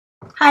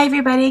Hi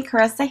everybody,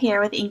 Carissa here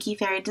with Inky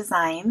Fairy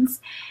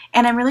Designs,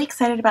 and I'm really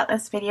excited about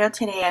this video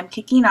today. I'm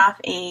kicking off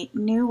a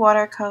new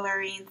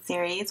watercoloring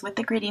series with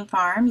the Greeting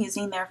Farm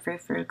using their Frou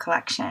Frou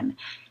collection.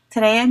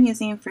 Today I'm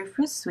using Frou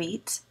Frou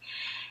Sweet,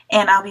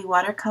 and I'll be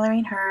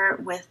watercoloring her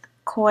with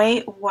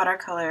Koi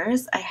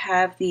Watercolors. I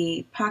have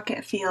the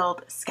Pocket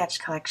Field Sketch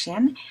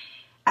Collection.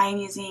 I'm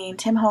using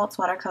Tim Holtz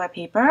watercolor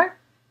paper.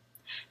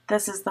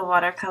 This is the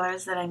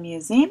watercolors that I'm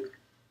using.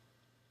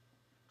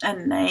 A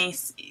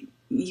nice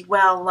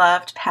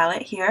well-loved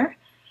palette here,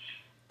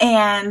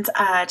 and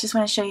just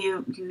want to show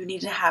you need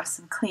to have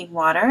some clean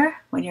water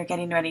when you're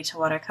getting ready to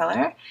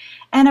watercolor,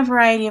 and a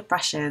variety of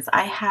brushes.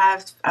 I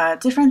have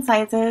different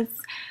sizes.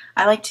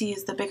 I like to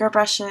use the bigger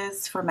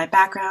brushes for my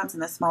backgrounds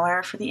and the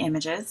smaller for the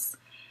images.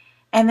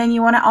 And then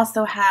you want to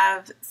also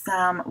have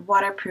some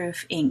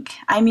waterproof ink.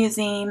 I'm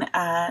using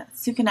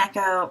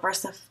Tsukineko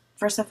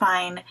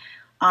Versafine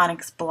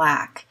Onyx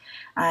Black.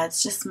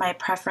 It's just my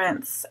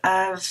preference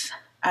of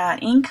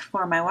ink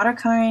for my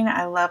watercoloring.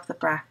 I love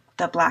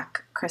the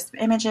black crisp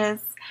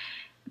images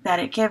that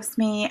it gives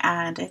me,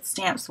 and it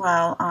stamps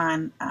well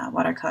on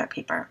watercolor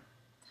paper.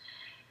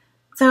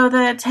 So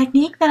the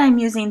technique that I'm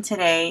using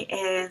today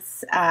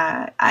is,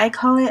 I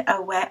call it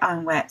a wet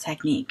on wet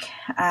technique.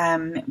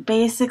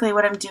 Basically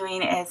what I'm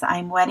doing is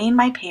I'm wetting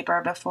my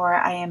paper before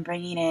I am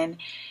bringing in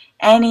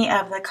any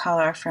of the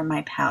color from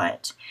my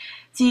palette.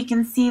 So you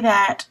can see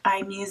that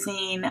I'm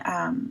using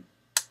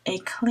a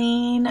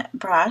clean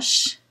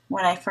brush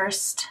when I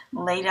first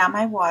lay down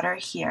my water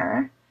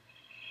here,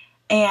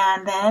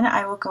 and then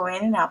I will go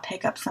in and I'll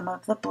pick up some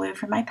of the blue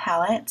from my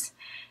palette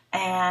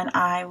and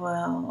I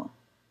will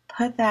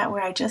put that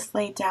where I just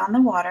laid down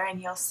the water,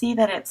 and you'll see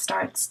that it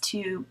starts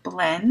to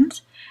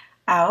blend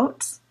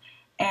out,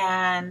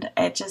 and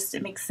it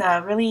makes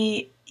a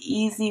really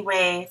easy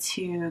way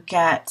to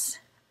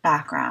get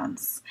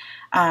backgrounds.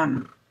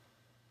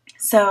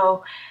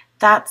 So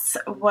that's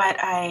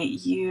what I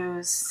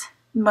use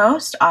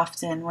most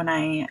often when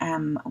I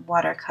am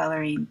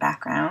watercoloring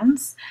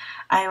backgrounds.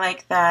 I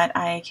like that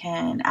I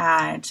can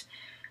add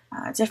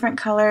different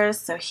colors.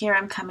 So here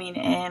I'm coming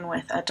in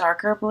with a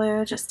darker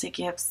blue just to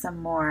give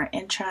some more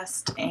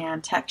interest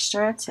and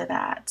texture to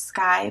that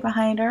sky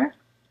behind her.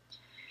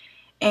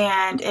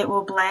 And it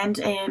will blend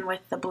in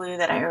with the blue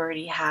that I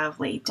already have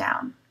laid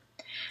down.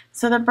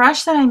 So the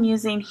brush that I'm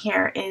using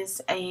here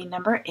is a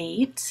number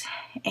 8,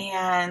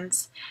 and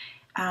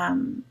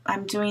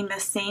I'm doing the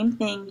same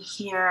thing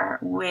here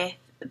with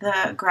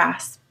the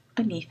grass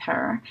beneath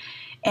her,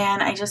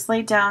 and I just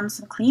laid down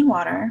some clean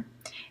water,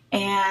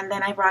 and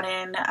then I brought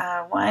in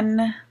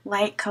one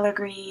light color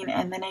green,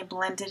 and then I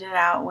blended it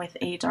out with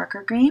a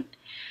darker green,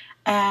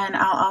 and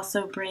I'll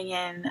also bring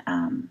in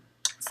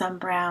some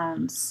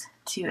browns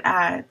to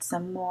add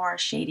some more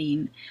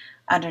shading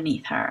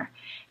underneath her.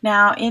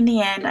 Now in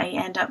the end I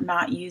end up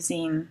not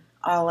using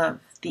all of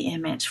the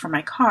image for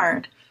my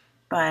card,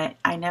 but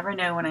I never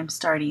know when I'm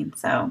starting,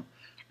 so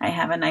I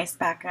have a nice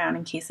background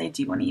in case I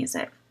do want to use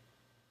it.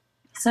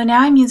 So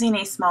now I'm using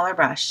a smaller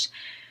brush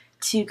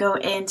to go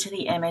into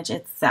the image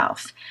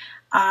itself.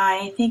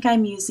 I think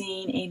I'm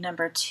using a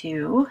number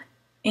 2,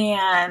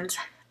 and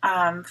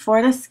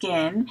for the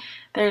skin,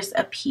 there's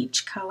a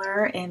peach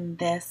color in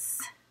this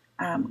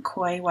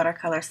Koi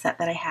watercolor set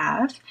that I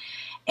have,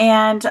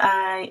 and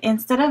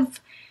instead of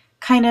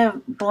kind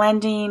of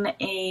blending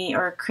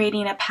or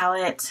creating a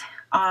palette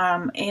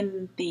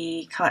in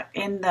the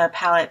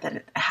palette that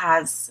it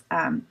has,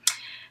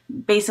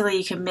 basically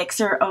you can mix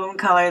your own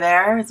color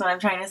there is what I'm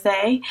trying to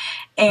say,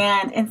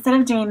 and instead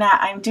of doing that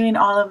I'm doing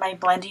all of my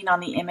blending on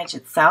the image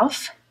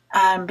itself.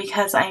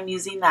 Because I'm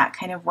using that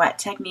kind of wet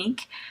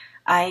technique,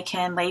 I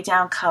can lay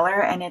down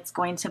color and it's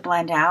going to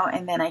blend out,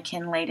 and then I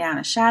can lay down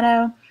a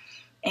shadow,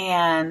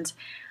 and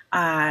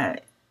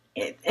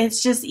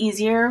it's just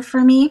easier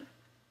for me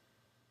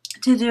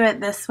to do it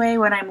this way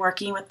when I'm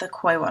working with the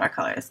Koi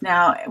watercolors.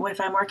 Now,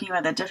 if I'm working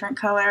with a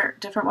different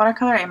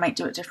watercolor, I might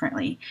do it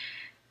differently.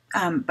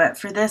 But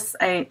for this,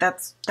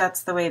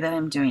 that's the way that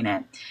I'm doing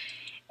it.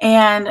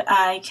 And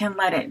I can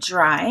let it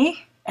dry.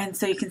 And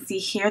so you can see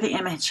here the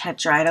image had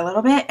dried a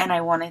little bit, and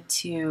I wanted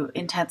to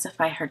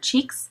intensify her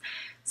cheeks.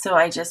 So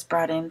I just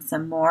brought in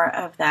some more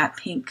of that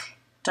pink,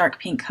 dark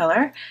pink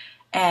color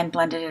and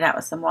blended it out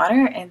with some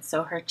water, and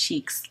so her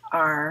cheeks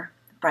are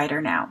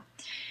brighter now.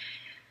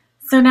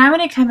 So now I'm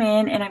going to come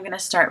in and I'm going to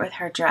start with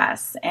her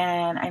dress,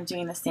 and I'm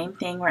doing the same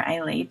thing where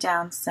I laid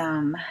down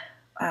some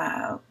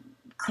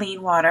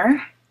clean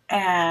water,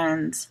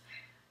 and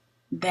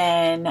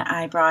then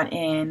I brought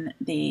in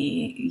the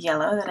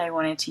yellow that I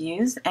wanted to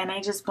use, and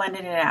I just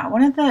blended it out.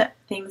 One of the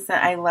things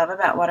that I love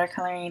about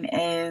watercoloring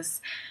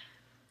is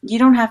you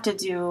don't have to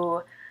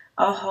do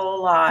a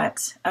whole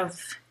lot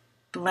of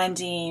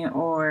blending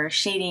or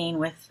shading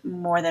with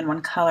more than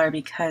one color,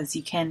 because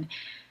you can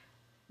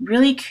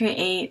really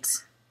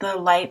create the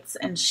lights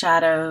and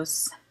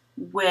shadows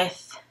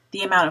with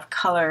the amount of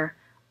color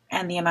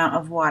and the amount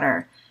of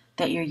water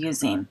that you're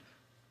using.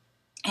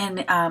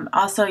 And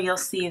also you'll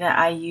see that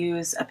I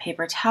use a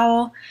paper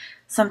towel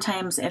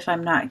sometimes if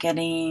I'm not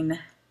getting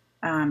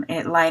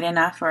it light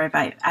enough, or if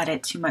I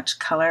added too much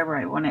color where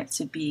I want it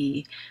to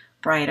be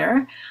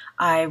brighter,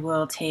 I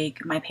will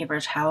take my paper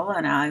towel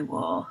and I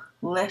will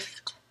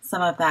lift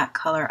some of that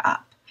color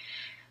up.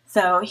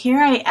 So here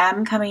I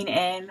am coming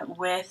in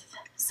with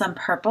some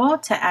purple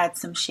to add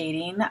some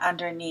shading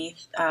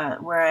underneath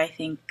where I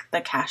think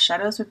the cast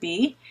shadows would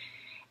be.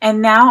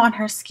 And now on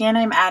her skin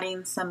I'm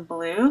adding some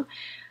blue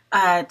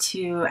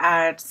to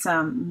add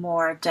some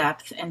more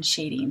depth and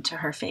shading to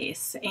her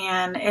face.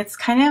 And it's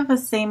kind of the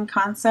same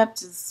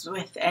concept as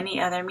with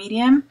any other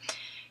medium.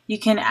 You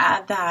can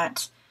add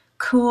that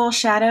cool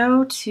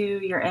shadow to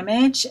your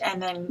image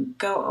and then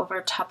go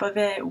over top of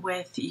it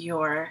with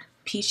your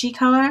peachy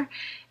color,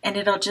 and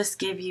it'll just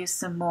give you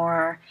some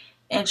more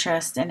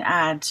interest and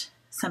add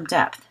some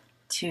depth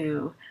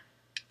to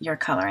your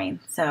coloring.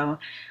 So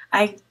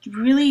I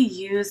really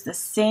use the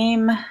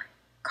same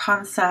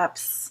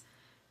concepts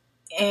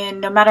in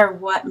no matter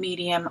what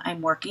medium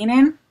I'm working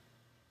in.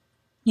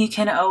 You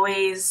can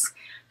always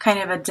kind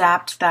of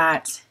adapt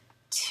that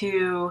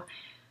to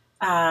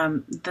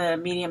the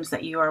mediums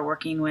that you are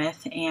working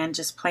with and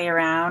just play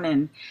around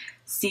and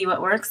see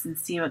what works and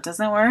see what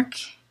doesn't work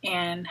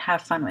and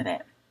have fun with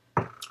it.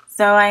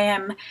 So I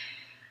am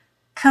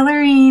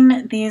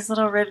coloring these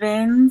little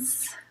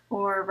ribbons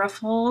or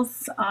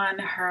ruffles on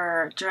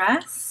her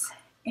dress,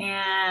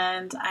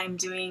 and I'm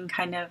doing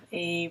kind of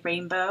a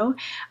rainbow.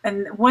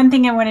 And one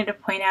thing I wanted to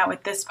point out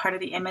with this part of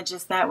the image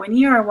is that when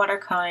you are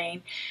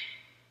watercoloring,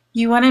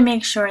 you want to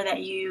make sure that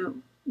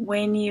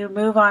when you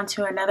move on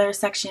to another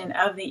section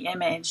of the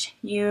image,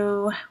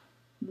 you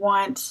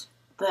want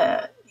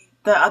the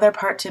other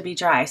part to be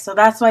dry. So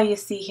that's why you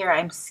see here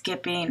I'm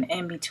skipping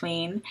in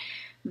between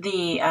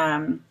the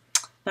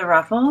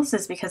ruffles,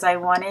 is because I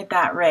wanted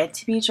that red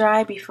to be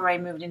dry before I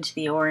moved into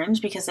the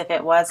orange, because if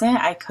it wasn't,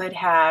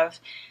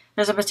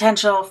 there's a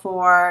potential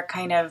for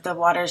kind of the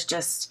waters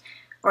just,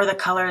 or the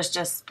colors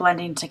just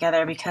blending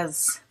together,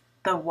 because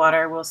the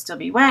water will still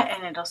be wet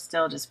and it'll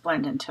still just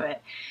blend into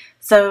it.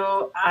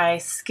 So I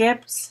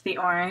skipped the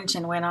orange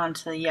and went on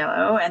to the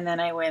yellow, and then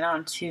I went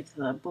on to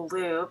the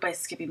blue by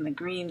skipping the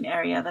green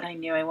area that I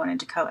knew I wanted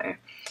to color.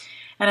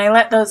 And I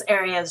let those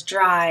areas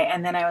dry,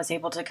 and then I was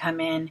able to come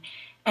in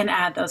and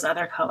add those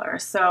other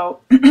colors. So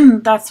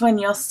that's when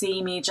you'll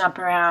see me jump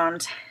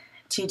around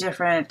to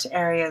different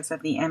areas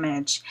of the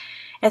image.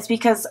 It's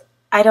because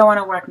I don't want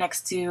to work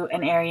next to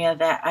an area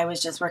that I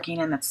was just working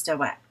in that's still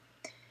wet.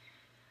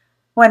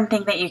 One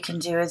thing that you can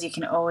do is you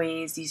can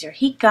always use your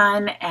heat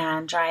gun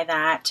and dry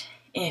that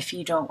if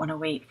you don't want to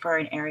wait for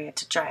an area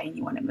to dry and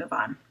you want to move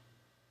on.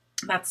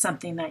 That's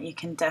something that you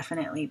can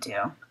definitely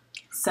do.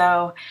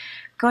 So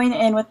going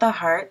in with the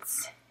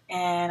hearts,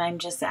 and I'm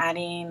just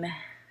adding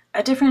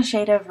a different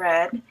shade of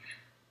red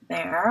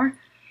there,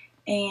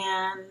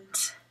 and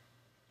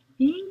I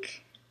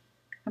think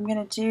I'm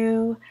going to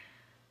do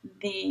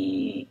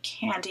the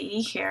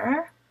candy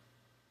here.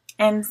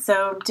 And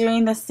so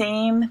doing the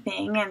same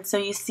thing, and so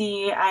you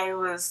see I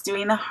was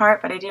doing the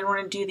heart, but I didn't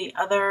want to do the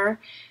other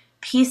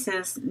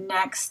pieces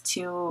next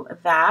to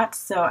that,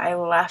 so I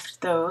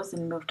left those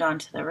and moved on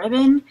to the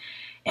ribbon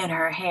and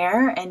her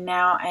hair, and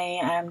now I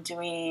am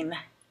doing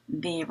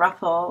the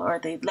ruffle or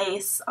the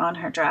lace on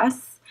her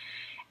dress.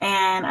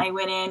 And I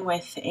went in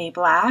with a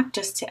black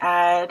just to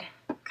add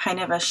kind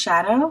of a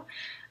shadow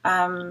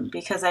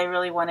because I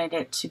really wanted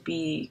it to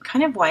be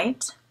kind of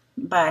white.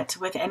 But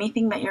with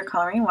anything that you're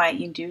coloring white,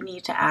 you do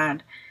need to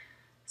add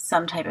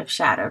some type of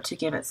shadow to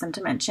give it some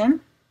dimension.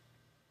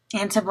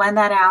 And to blend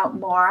that out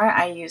more,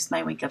 I used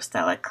my Wink of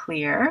Stella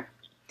Clear.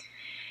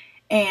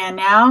 And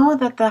now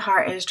that the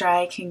heart is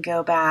dry, I can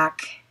go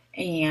back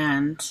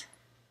and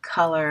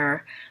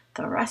color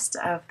the rest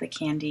of the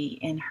candy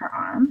in her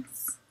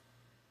arms.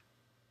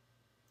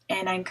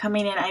 And I'm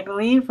coming in, I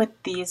believe with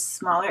these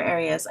smaller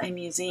areas, I'm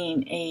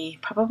using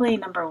probably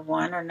number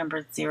 1 or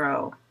number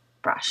 0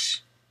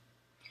 brush.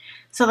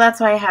 So that's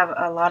why I have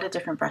a lot of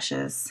different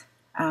brushes,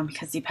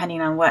 because depending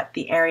on what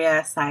the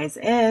area size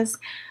is,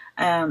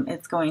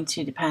 it's going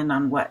to depend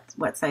on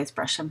what size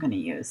brush I'm going to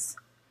use.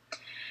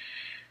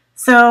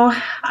 So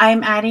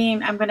I'm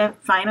going to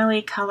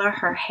finally color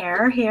her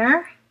hair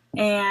here,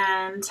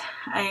 and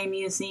I'm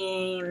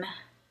using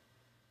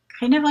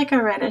kind of like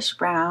a reddish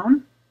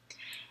brown,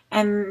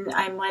 and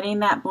I'm letting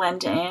that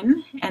blend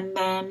in, and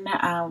then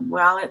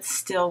while it's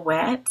still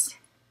wet,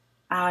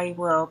 I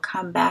will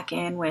come back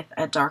in with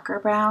a darker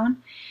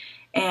brown,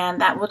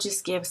 and that will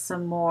just give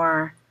some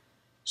more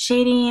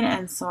shading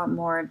and some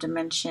more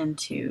dimension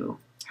to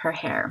her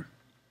hair.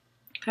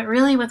 But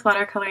really with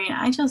watercoloring,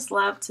 I just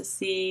love to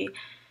see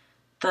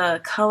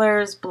the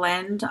colors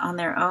blend on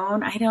their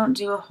own. I don't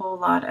do a whole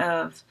lot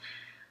of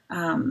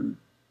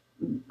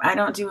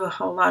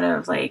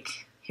like,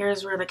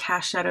 here's where the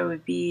cast shadow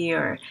would be,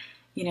 or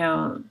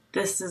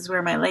this is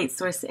where my light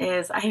source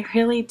is. I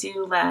really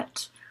do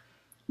let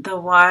the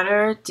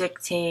water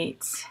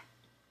dictates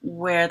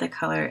where the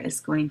color is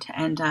going to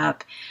end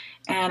up,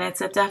 and it's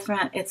a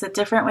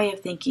different way of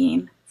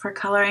thinking for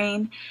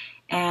coloring,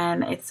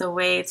 and it's a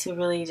way to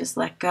really just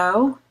let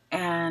go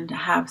and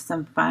have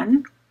some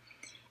fun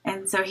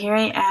And so here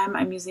I am,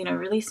 I'm using a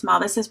really small,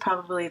 this is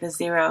probably the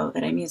 0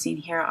 that I'm using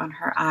here on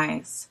her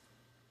eyes.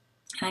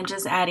 And I'm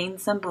just adding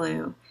some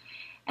blue.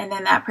 And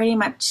then that pretty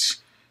much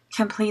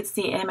completes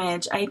the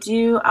image. I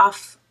do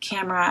off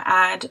camera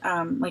add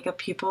like a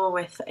pupil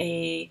with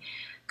a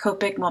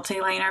Copic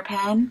multi-liner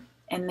pen,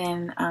 and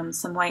then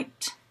some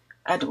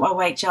a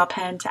white gel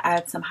pen to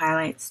add some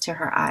highlights to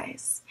her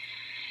eyes.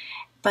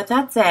 But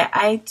that's it.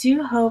 I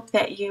do hope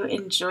that you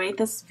enjoyed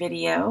this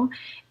video,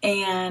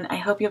 and I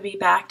hope you'll be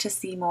back to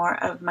see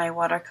more of my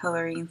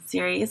watercoloring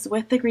series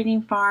with the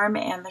Greeting Farm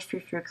and the Frou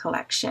Frou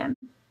collection.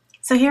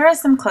 So here are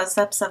some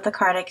close-ups of the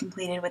card I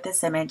completed with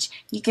this image.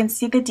 You can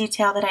see the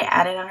detail that I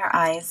added on her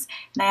eyes,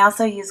 and I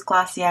also used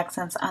glossy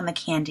accents on the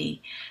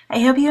candy. I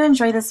hope you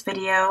enjoyed this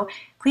video.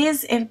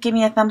 Please give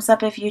me a thumbs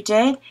up if you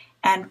did,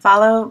 and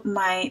follow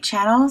my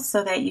channel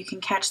so that you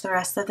can catch the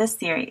rest of this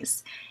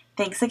series.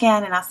 Thanks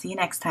again, and I'll see you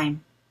next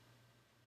time.